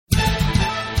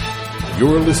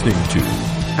You're listening to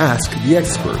Ask the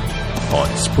Expert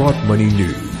on Sprott Money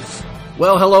News.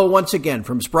 Well, hello once again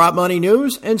from Sprott Money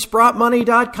News and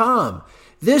SprottMoney.com.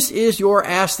 This is your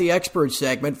Ask the Expert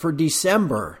segment for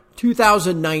December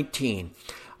 2019.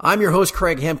 I'm your host,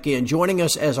 Craig Hemke, and joining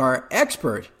us as our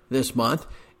expert this month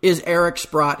is Eric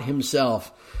Sprott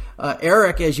himself.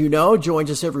 Eric, as you know, joins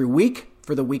us every week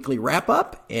for the weekly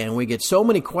wrap-up, and we get so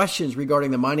many questions regarding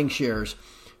the mining shares.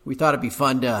 We thought it'd be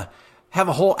fun to have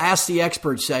a whole Ask the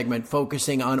Expert segment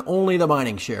focusing on only the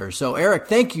mining shares. So, Eric,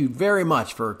 thank you very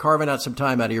much for carving out some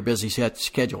time out of your busy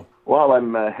schedule. Well,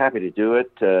 I'm happy to do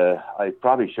it. I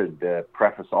probably should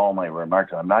preface all my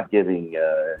remarks. I'm not giving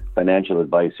financial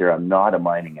advice here. I'm not a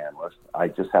mining analyst. I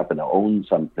just happen to own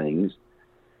some things,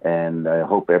 and I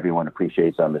hope everyone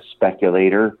appreciates I'm a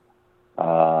speculator.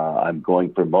 I'm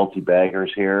going for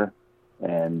multi-baggers here,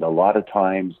 and a lot of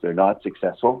times they're not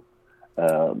successful.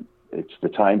 It's the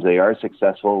times they are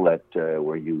successful that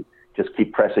where you just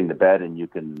keep pressing the bet, and you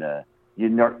can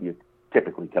you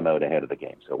typically come out ahead of the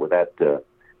game. So with that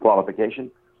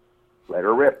qualification, let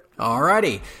her rip. All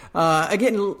righty.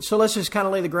 Again, so let's just kind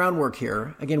of lay the groundwork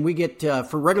here. Again, we get,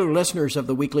 for regular listeners of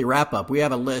the weekly wrap-up, we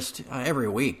have a list every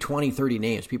week, 20, 30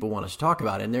 names people want us to talk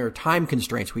about, and there are time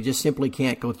constraints. We just simply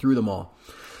can't go through them all.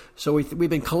 So we've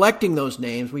been collecting those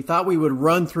names. We thought we would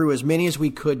run through as many as we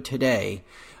could today.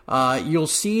 You'll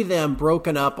see them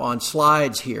broken up on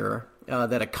slides here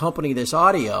that accompany this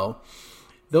audio.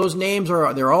 Those names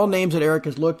they're all names that Eric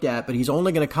has looked at, but he's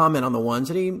only going to comment on the ones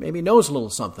that he maybe knows a little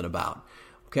something about.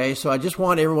 Okay, so I just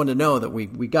want everyone to know that we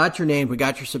got your names, we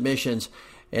got your submissions,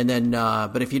 and then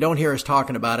but if you don't hear us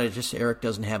talking about it, just Eric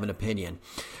doesn't have an opinion.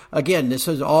 Again, this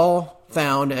is all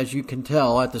found, as you can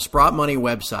tell, at the Sprott Money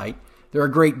website. There are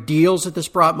great deals at the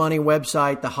Sprott Money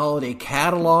website. The holiday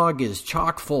catalog is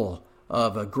chock full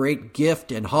of a great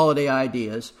gift and holiday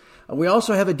ideas. We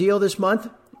also have a deal this month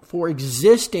for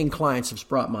existing clients of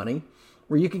Sprott Money,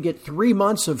 where you can get 3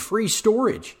 months of free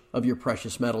storage of your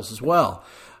precious metals as well.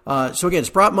 So again,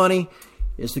 Sprott Money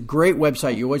is a great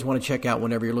website you always want to check out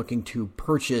whenever you're looking to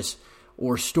purchase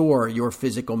or store your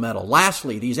physical metal.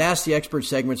 Lastly, these Ask the Expert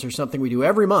segments are something we do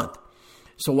every month.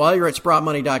 So while you're at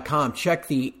SprottMoney.com, check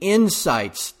the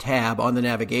Insights tab on the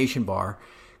navigation bar.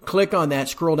 Click on that,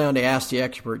 scroll down to Ask the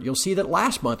Expert. You'll see that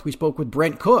last month we spoke with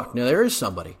Brent Cook. Now, there is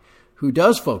somebody who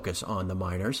does focus on the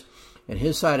miners, and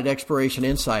his side at Exploration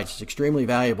Insights is extremely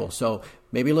valuable. So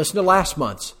maybe listen to last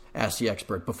month's Ask the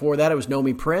Expert. Before that, it was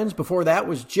Nomi Prinz. Before that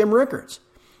was Jim Rickards.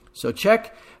 So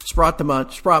check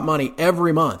Sprott Money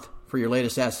every month for your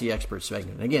latest Ask the Expert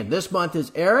segment. Again, this month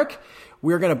is Eric.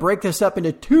 We're going to break this up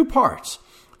into two parts.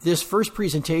 This first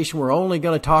presentation, we're only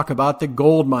going to talk about the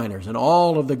gold miners and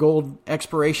all of the gold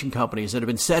exploration companies that have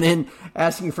been sent in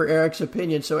asking for Eric's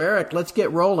opinion. So, Eric, let's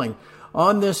get rolling.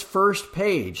 On this first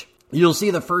page, you'll see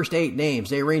the first 8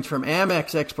 names. They range from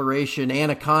Amex Exploration,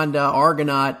 Anaconda,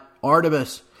 Argonaut,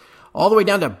 Artemis, all the way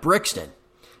down to Brixton.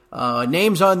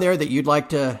 Names on there that you'd like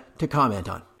to comment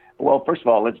on? Well, first of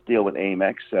all, let's deal with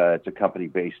Amex. It's a company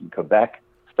based in Quebec.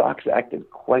 Stock's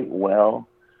acted quite well.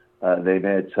 They've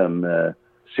had some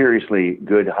seriously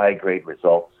good high-grade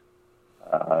results.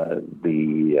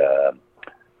 The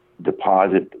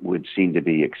deposit would seem to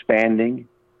be expanding.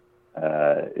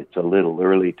 It's a little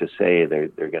early to say they're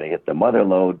going to hit the mother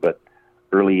lode, but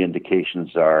early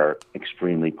indications are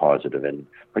extremely positive. And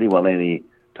pretty well any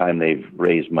time they've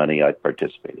raised money, I've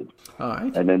participated. All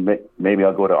right. And then maybe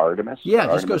I'll go to Artemis. Yeah,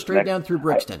 Artemis just go straight down through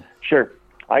Brixton. Sure.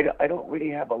 I don't really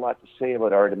have a lot to say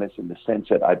about Artemis in the sense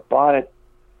that I bought it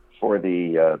for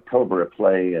the Pilbara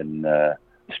play in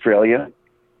Australia.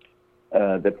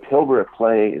 The Pilbara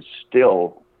play is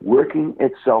still working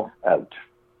itself out.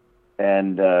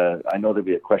 And I know there'll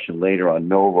be a question later on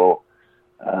Novo.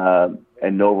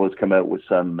 And Novo's come out with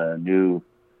some new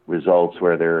results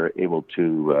where they're able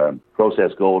to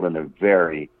process gold in a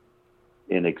very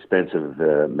inexpensive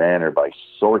manner by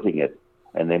sorting it.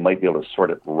 And they might be able to sort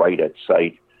it right at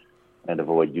site and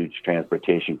avoid huge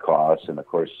transportation costs. And, of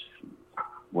course,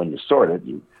 when you sort it,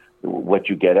 what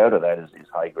you get out of that is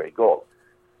high-grade gold.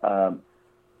 But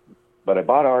I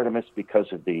bought Artemis because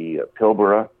of the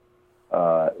Pilbara.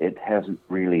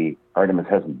 Artemis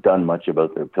hasn't done much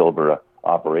about their Pilbara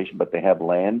operation, but they have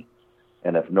land.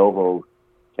 And if Novo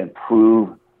can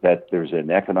prove that there's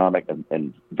an economic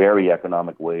and very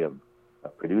economic way of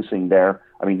producing there,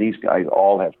 I mean, these guys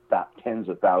all have tens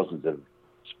of thousands of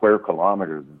square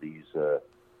kilometers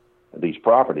of these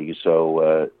properties.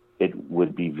 So it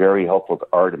would be very helpful to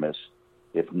Artemis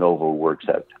if Novo works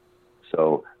out.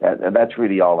 So and that's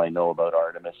really all I know about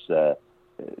Artemis.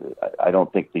 I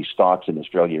don't think the stocks in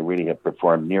Australia really have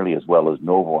performed nearly as well as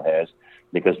Novo has,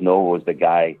 because Novo is the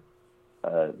guy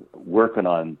working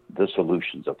on the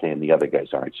solutions, okay, and the other guys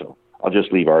aren't. So I'll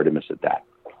just leave Artemis at that.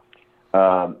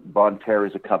 Bonterra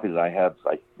is a company that I have,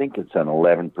 I think it's an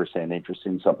 11% interest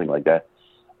in, something like that.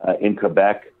 In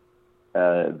Quebec,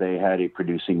 they had a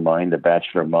producing mine, the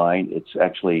Bachelor Mine. It's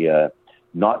actually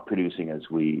not producing as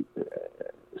we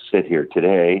sit here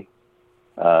today.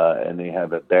 And they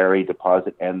have a Barry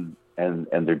deposit, and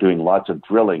they're doing lots of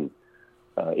drilling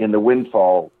in the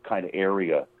Windfall kind of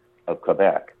area of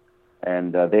Quebec.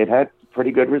 And they've had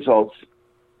pretty good results.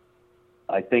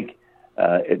 I think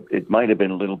it might have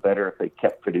been a little better if they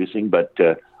kept producing, but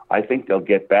I think they'll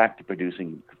get back to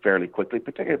producing fairly quickly,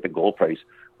 particularly if the gold price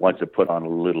wants to put on a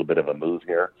little bit of a move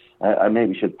here. I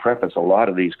maybe should preface a lot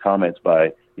of these comments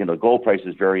by, gold price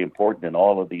is very important in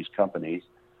all of these companies.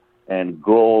 And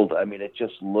gold, I mean, it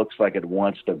just looks like it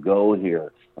wants to go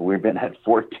here. We've been at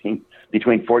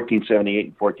between 1478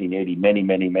 and 1480 many,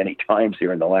 many, many times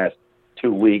here in the last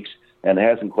 2 weeks, and it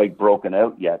hasn't quite broken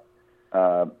out yet.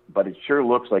 But it sure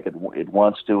looks like it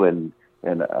wants to, and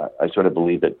I sort of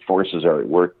believe that forces are at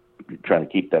work trying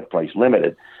to keep that price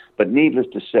limited. But needless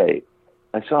to say,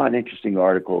 I saw an interesting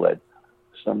article that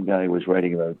some guy was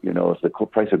writing about, if the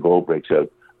price of gold breaks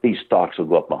out, these stocks will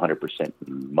go up 100%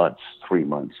 in 3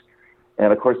 months.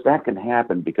 And, of course, that can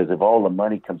happen because if all the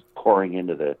money comes pouring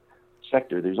into the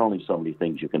sector, there's only so many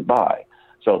things you can buy.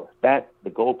 So the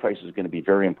gold price is going to be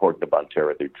very important to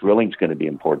Bonterra. Their drilling is going to be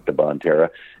important to Bonterra.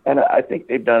 And I think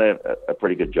they've done a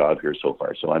pretty good job here so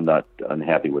far, so I'm not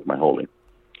unhappy with my holding.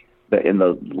 In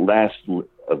the last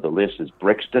of the list is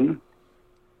Brixton.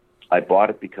 I bought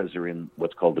it because they're in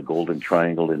what's called the Golden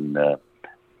Triangle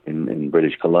in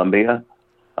British Columbia.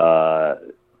 The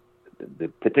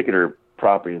particular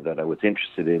property that I was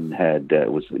interested in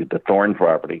was the Thorn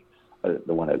property,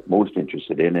 the one I was most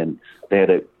interested in, and they had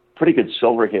a pretty good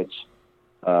silver hits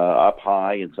up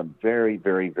high and some very,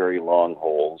 very, very long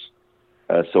holes.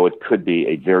 So it could be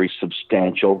a very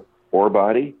substantial ore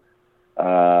body.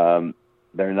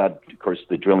 They're not, of course,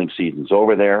 the drilling season's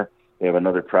over there. They have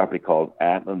another property called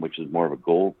Atlan, which is more of a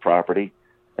gold property,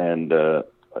 and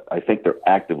I think they're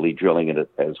actively drilling it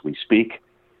as we speak.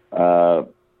 But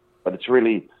it's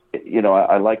really,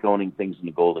 I like owning things in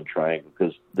the Golden Triangle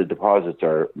because the deposits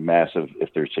are massive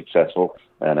if they're successful,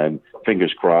 and I'm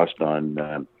fingers crossed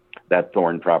on that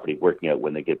Thorn property working out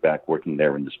when they get back working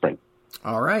there in the spring.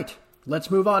 All right.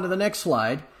 Let's move on to the next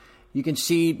slide. You can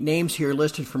see names here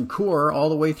listed from Coeur all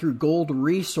the way through Gold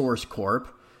Resource Corp.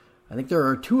 I think there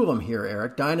are two of them here,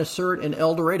 Eric, Dynacert and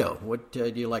Eldorado. What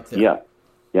do you like there?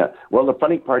 Yeah. Well, the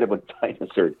funny part about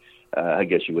Dynacert, I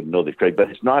guess you wouldn't know this, Craig, but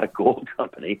it's not a gold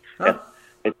company. Huh?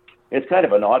 It's kind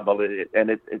of an oddball, and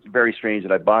it's very strange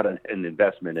that I bought an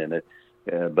investment in it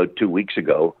about 2 weeks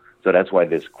ago. So that's why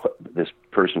this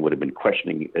person would have been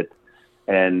questioning it.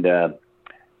 And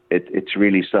it's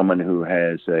really someone who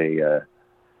has a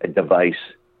device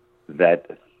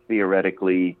that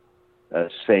theoretically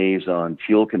saves on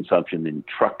fuel consumption in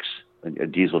trucks,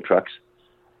 diesel trucks,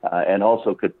 and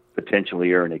also could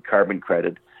potentially earn a carbon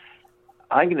credit.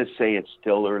 I'm going to say it's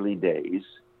still early days.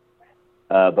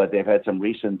 But they've had some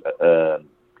recent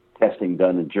testing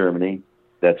done in Germany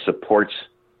that supports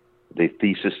the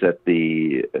thesis that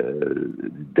the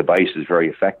device is very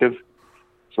effective.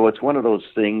 So it's one of those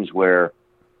things where,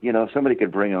 if somebody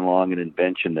could bring along an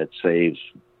invention that saves,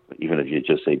 even if you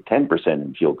just save 10%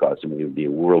 in fuel costs, it would be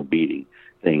a world-beating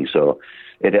thing. So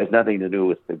it has nothing to do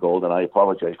with the gold, and I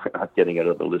apologize for not getting it out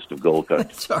of the list of gold.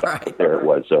 That's all right. There it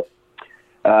was. So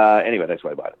anyway, that's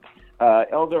why I bought it.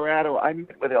 Eldorado, I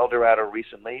met with Eldorado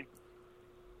recently.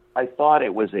 I thought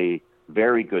it was a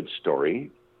very good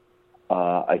story.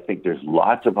 I think there's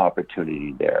lots of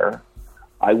opportunity there.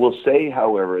 I will say,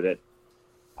 however, that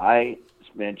I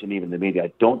mentioned even in the media,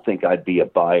 I don't think I'd be a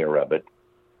buyer of it.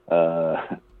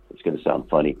 It's going to sound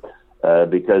funny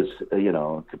because,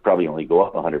 it could probably only go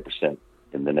up 100%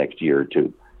 in the next year or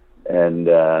two. And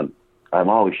I'm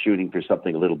always shooting for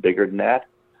something a little bigger than that.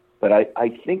 But I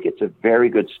think it's a very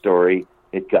good story.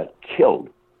 It got killed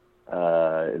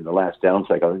in the last down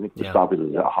cycle. I think the stock was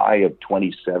a high of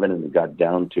 27, and it got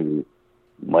down to,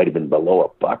 might have been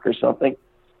below $1 or something.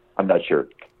 I'm not sure.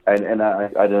 And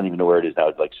I don't even know where it is now.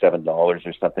 It's like $7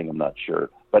 or something. I'm not sure.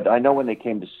 But I know when they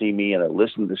came to see me and I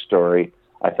listened to the story,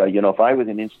 I thought, if I was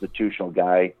an institutional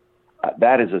guy,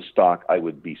 that is a stock I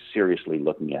would be seriously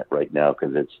looking at right now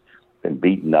because it's been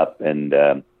beaten up, and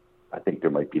I think there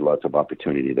might be lots of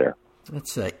opportunity there.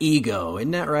 That's EGO,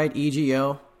 isn't that right?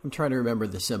 EGO? I'm trying to remember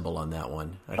the symbol on that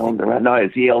one. No,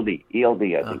 it's ELD. ELD,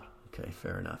 I think. Okay,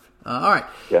 fair enough. All right.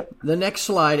 Yeah. The next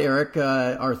slide, Eric,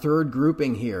 our third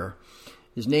grouping here,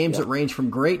 is names that range from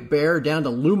Great Bear down to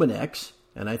Luminex.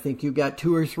 And I think you've got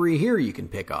 2 or 3 here you can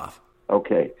pick off.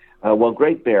 Okay. Well,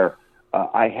 Great Bear,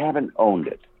 I haven't owned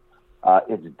it.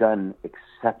 It's done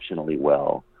exceptionally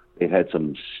well. They've had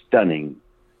some stunning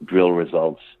drill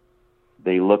results.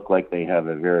 They look like they have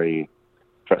a very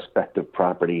prospective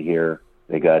property here.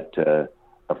 They got a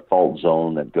fault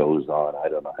zone that goes on, I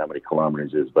don't know how many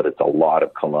kilometers it is, but it's a lot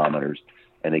of kilometers.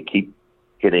 And they keep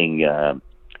hitting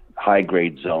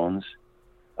high-grade zones.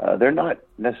 They're not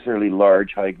necessarily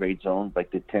large high-grade zones,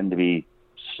 like they tend to be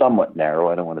somewhat narrow.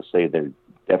 I don't want to say they're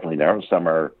definitely narrow. Some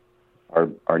are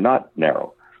not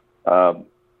narrow.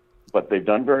 But they've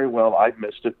done very well. I've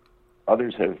missed it.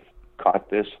 Others have caught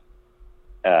this.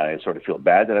 I sort of feel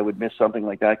bad that I would miss something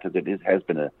like that because has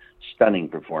been a stunning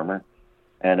performer.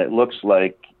 And it looks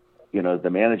like, the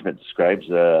management describes,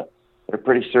 they're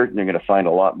pretty certain they're going to find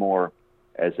a lot more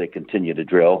as they continue to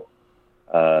drill.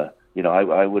 I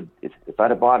would, if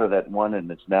I'd have bought it at one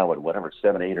and it's now at whatever,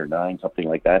 7, 8, or 9, something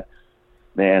like that,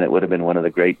 man, it would have been one of the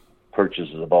great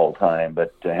purchases of all time.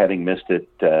 But having missed it,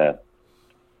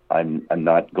 I'm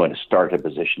not going to start a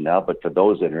position now. But for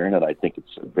those that are in it, I think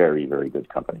it's a very, very good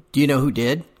company. Do you know who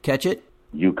did catch it?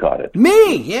 You caught it.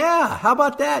 Me, yeah. How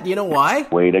about that? Do you know why?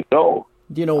 Way to go.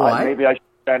 Do you know why? Maybe I should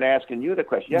start asking you the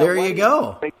question. Yeah, there you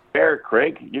go. Fair,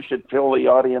 Craig. You should fill the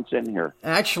audience in here.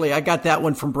 Actually, I got that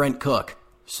one from Brent Cook.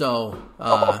 So,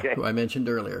 who I mentioned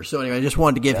earlier. So anyway, I just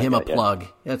wanted to give him a plug.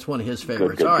 That's one of his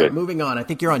favorites. Good, all right, good. Moving on. I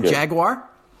think you're on Jaguar?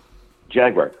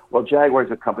 Jaguar. Well, Jaguar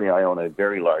is a company I own a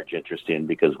very large interest in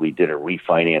because we did a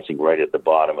refinancing right at the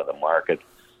bottom of the market.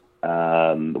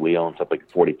 We own something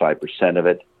like 45% of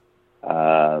it.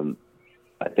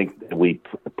 I think we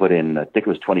put in, I think it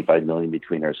was $25 million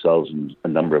between ourselves and a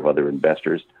number of other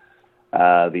investors.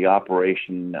 The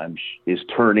operation is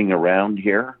turning around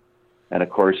here. And of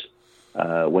course,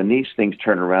 when these things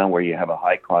turn around where you have a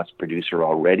high-cost producer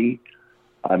already,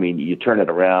 I mean, you turn it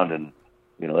around and,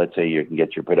 let's say you can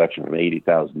get your production from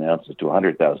 80,000 ounces to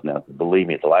 100,000 ounces. Believe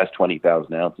me, the last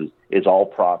 20,000 ounces is all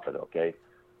profit, okay?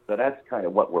 So that's kind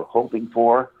of what we're hoping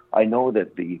for. I know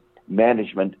that the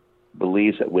management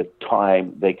believes that with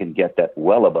time they can get that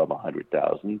well above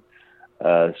 100,000.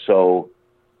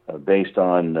 Based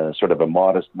on sort of a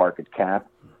modest market cap,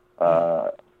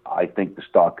 I think the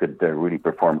stock could really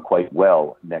perform quite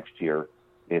well next year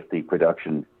if the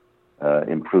production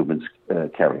improvements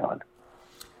carry on.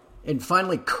 And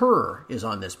finally, Kerr is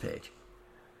on this page.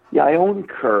 Yeah, I own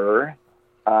Kerr.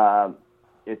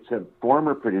 It's a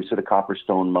former producer, the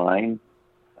Copperstone mine.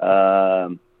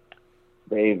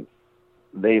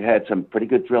 They've had some pretty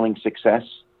good drilling success.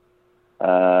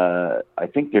 I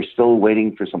think they're still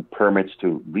waiting for some permits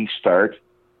to restart,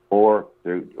 or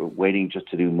they're waiting just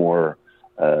to do more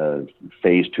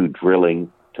phase 2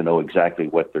 drilling to know exactly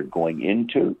what they're going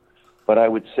into. But I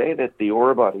would say that the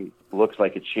ore body looks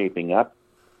like it's shaping up.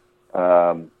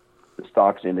 The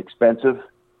stock's inexpensive.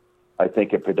 I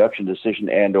think a production decision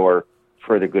and or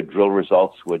further good drill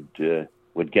results would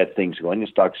get things going. The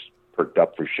stock's perked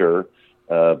up for sure.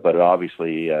 But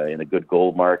obviously, in a good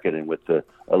gold market and with a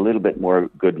little bit more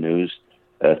good news,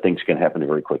 things can happen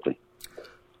very quickly.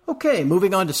 Okay,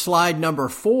 moving on to slide number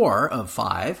 4 of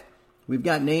 5. We've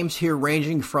got names here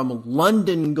ranging from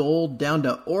London Gold down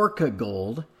to Orca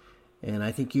Gold. And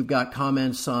I think you've got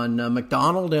comments on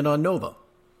McDonald and on Novo.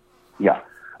 Yeah.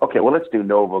 Okay, well, let's do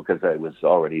Novo because I was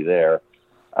already there.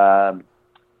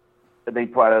 They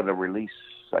put out a release,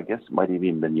 I guess it might have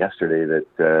even been yesterday,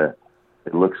 that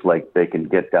it looks like they can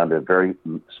get down to very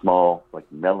small,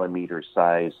 like millimeter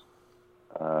size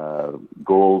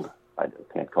gold. I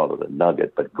can't call it a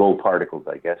nugget, but gold particles,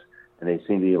 I guess. And they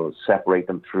seem to be able to separate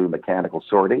them through mechanical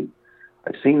sorting.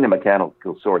 I've seen the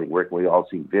mechanical sorting work. We've all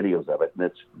seen videos of it, and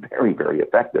it's very, very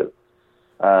effective.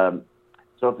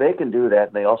 So if they can do that,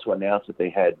 and they also announced that they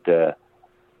had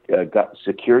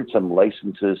secured some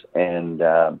licenses and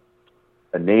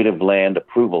native land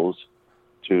approvals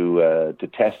to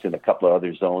test in a couple of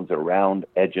other zones around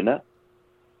Egina.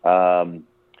 I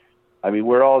mean,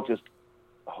 we're all just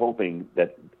hoping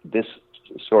that this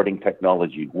sorting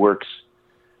technology works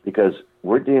because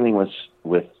we're dealing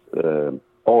with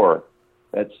ore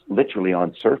that's literally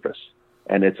on surface,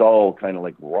 and it's all kind of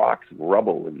like rocks,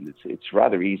 rubble, and it's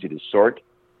rather easy to sort,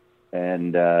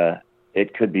 and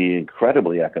it could be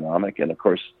incredibly economic. And of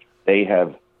course, they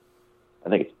have, I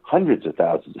think, it's hundreds of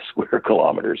thousands of square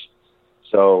kilometers.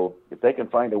 So if they can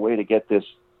find a way to get this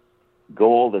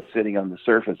gold that's sitting on the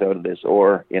surface out of this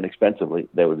ore inexpensively,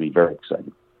 that would be very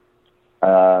exciting.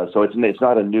 So it's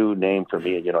not a new name for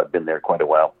me. You know, I've been there quite a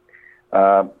while.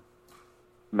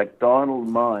 McDonald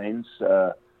Mines,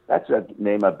 that's a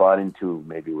name I bought into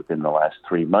maybe within the last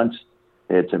 3 months.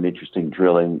 had some interesting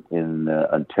drilling in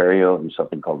Ontario in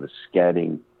something called the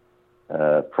Scadding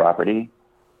property.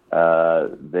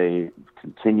 They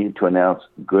continue to announce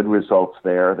good results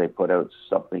there. They put out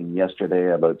something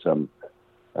yesterday about some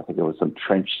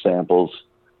trench samples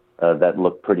that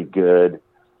looked pretty good,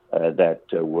 that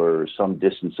were some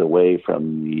distance away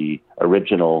from the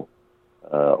original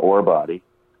ore body.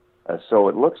 So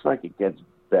it looks like it gets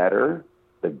better.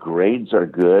 The grades are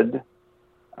good.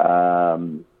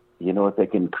 If they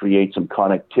can create some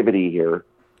connectivity here,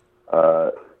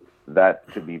 that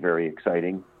could be very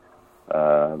exciting.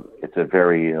 It's a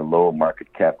very low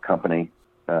market cap company.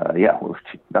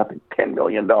 Nothing, $10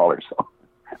 million. So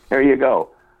there you go.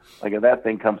 Like if that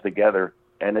thing comes together,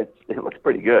 and it looks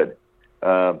pretty good,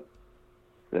 that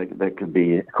could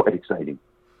be quite exciting.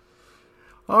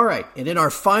 All right. And in our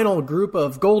final group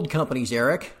of gold companies,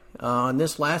 Eric, on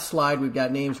this last slide, we've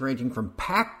got names ranging from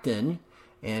Pacton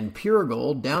and Pure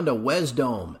Gold down to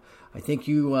Wesdome. I think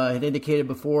you had indicated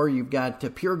before you've got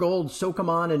Pure Gold,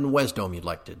 Sokoman, and Wesdome you'd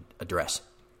like to address.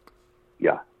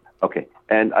 Yeah. Okay.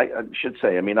 And I should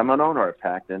say, I'm an owner of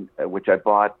Pacton, which I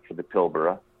bought for the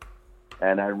Pilbara,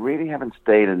 and I really haven't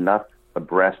stayed enough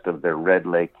abreast of their Red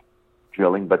Lake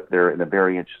drilling, but they're in a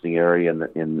very interesting area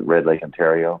in Red Lake,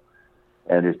 Ontario.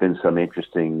 And there's been some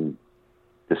interesting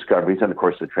discoveries, and of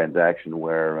course the transaction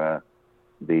where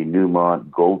the Newmont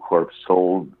Goldcorp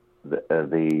sold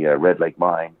the Red Lake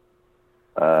mine.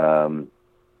 I'm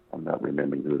not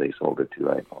remembering who they sold it to.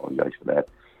 I apologize for that.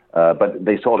 But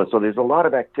they sold it. So there's a lot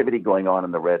of activity going on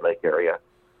in the Red Lake area,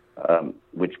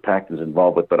 which Pacton's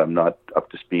involved with, but I'm not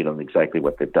up to speed on exactly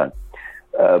what they've done.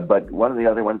 But one of the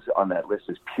other ones on that list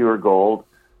is Pure Gold.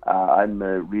 I'm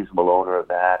a reasonable owner of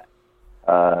that.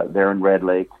 They're in Red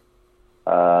Lake.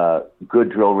 Good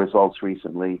drill results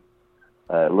recently.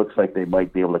 It looks like they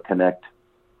might be able to connect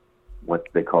what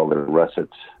they call the russet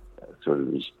sort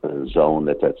of zone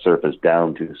that's at surface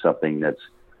down to something that's,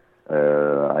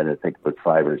 I don't think, about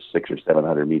 500 or 600 or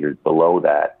 700 meters below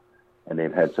that. And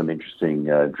they've had some interesting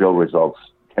drill results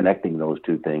connecting those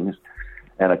two things.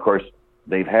 And of course,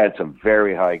 they've had some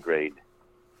very high grade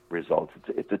results.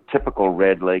 It's a typical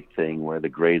Red Lake thing where the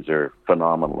grades are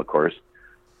phenomenal, of course.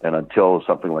 And until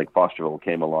something like Fosterville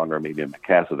came along, or maybe in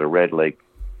Macassa, the Red Lake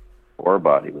ore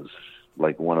body was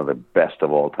like one of the best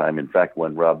of all time. In fact,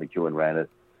 when Rob McEwen ran it,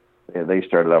 they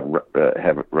started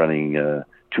out running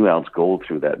 2-ounce gold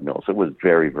through that mill. So it was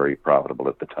very, very profitable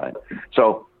at the time.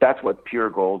 So that's what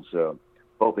Pure Gold's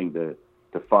hoping to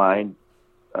find.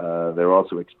 They're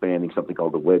also expanding something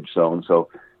called the Wedge Zone. So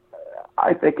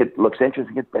I think it looks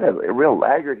interesting. It's been a real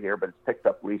laggard here, but it's picked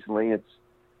up recently. It's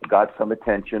got some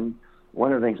attention.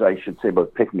 One of the things I should say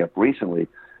about picking up recently,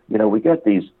 we got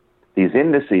these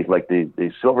indices like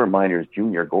the Silver Miners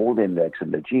Junior Gold Index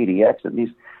and the GDX, and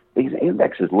these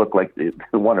indexes look like they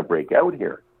want to break out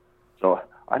here. So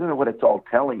I don't know what it's all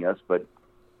telling us, but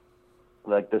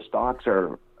like the stocks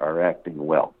are acting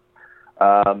well.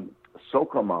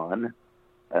 Sokoman,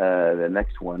 the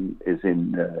next one is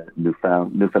in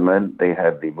Newfoundland. They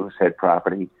have the Moosehead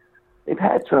property. They've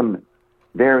had some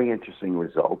very interesting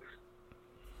results.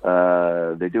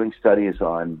 They're doing studies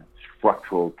on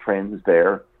structural trends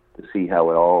there to see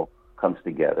how it all comes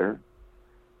together.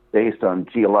 Based on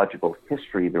geological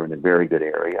history, they're in a very good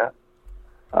area.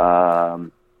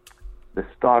 The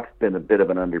stock's been a bit of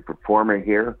an underperformer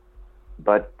here,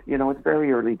 but, it's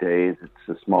very early days. It's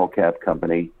a small cap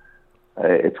company.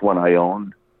 It's one I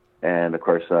own. And of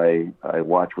course, I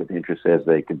watch with interest as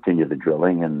they continue the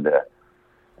drilling. And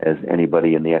as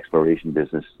anybody in the exploration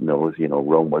business knows,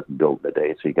 Rome wasn't built in a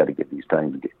day, so you got to give these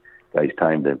guys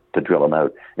time to drill them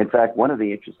out. In fact, one of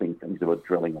the interesting things about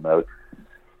drilling them out,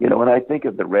 when I think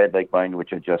of the Red Lake mine,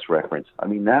 which I just referenced,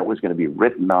 that was going to be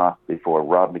written off before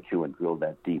Rob McEwen drilled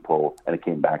that deep hole and it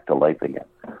came back to life again.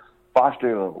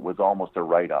 Fosterville was almost a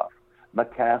write-off.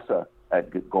 Macassa at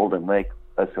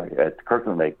at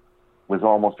Kirkland Lake was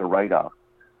almost a write-off.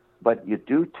 But you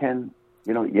do tend,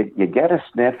 you get a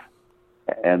sniff,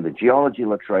 and the geology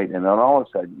looks right, and then all of a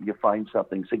sudden you find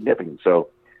something significant. So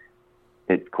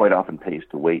it quite often pays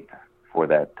to wait for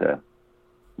that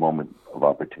moment of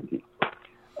opportunity.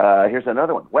 Here's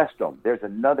another one, Wesdome. There's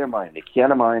another mine, the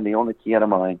Kiena mine. They own the Kiena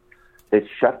mine. It's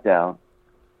shut down.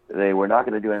 They were not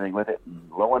going to do anything with it. And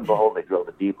lo and behold, they drilled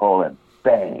a deep hole, and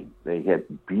bang, they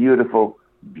hit beautiful,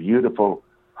 beautiful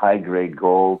high-grade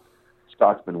gold.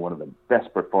 Stock's been one of the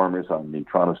best performers on the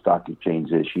Toronto Stock Exchange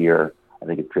this year. I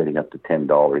think it's trading up to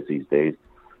 $10 these days.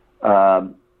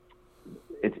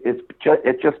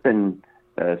 It's just been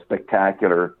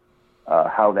spectacular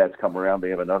how that's come around. They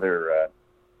have another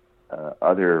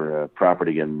other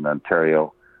property in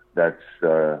Ontario that's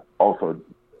also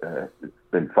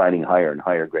been finding higher and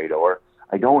higher grade ore.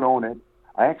 I don't own it.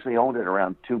 I actually owned it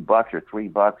around $2 or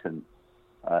 $3, and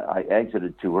I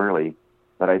exited too early.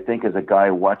 But I think as a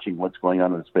guy watching what's going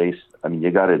on in the space, I mean,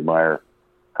 you got to admire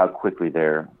how quickly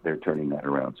they're turning that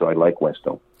around. So I like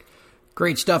Wesdome.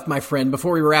 Great stuff, my friend.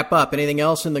 Before we wrap up, anything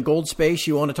else in the gold space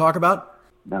you want to talk about?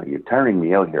 No, you're tiring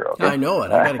me out here. Okay? I know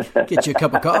it. I got to get you a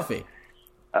cup of coffee.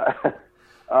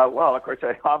 Well, of course,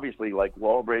 I obviously like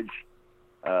Wallbridge.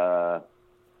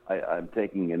 I'm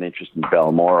taking an interest in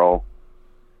Balmoral,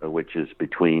 which is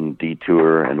between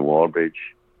Detour and Wallbridge.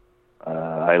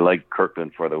 I like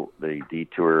Kirkland for the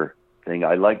Detour thing.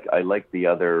 I like the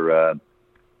other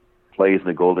plays in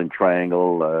the Golden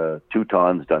Triangle.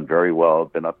 Teuton's done very well.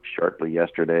 Been up sharply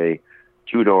yesterday.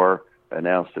 Tudor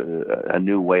announced a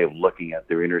new way of looking at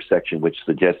their intersection, which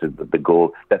suggested that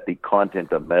the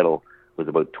content of metal was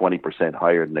about 20%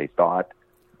 higher than they thought.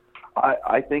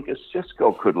 I think a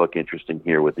Cisco could look interesting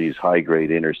here with these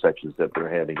high-grade intersections that they're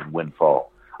having in Windfall.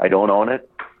 I don't own it,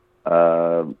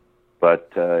 but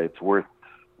it's worth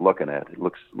looking at. It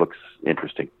looks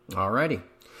interesting. All righty.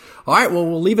 All right, well,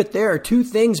 we'll leave it there. Two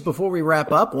things before we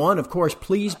wrap up. One, of course,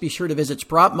 please be sure to visit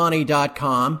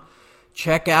SprottMoney.com.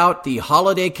 Check out the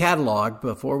holiday catalog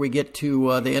before we get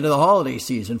to the end of the holiday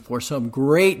season for some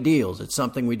great deals. It's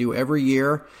something we do every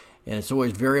year, and it's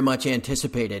always very much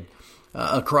anticipated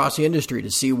across the industry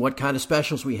to see what kind of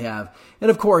specials we have.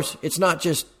 And, of course, it's not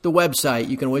just the website.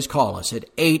 You can always call us at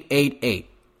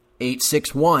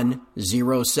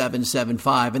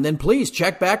 888-861-0775. And then please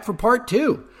check back for part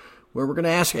 2, where we're going to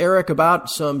ask Eric about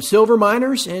some silver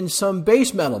miners and some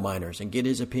base metal miners and get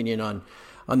his opinion on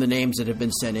the names that have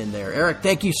been sent in there. Eric,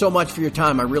 thank you so much for your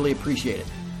time. I really appreciate it.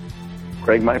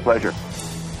 Craig, my pleasure.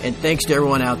 And thanks to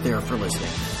everyone out there for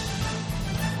listening.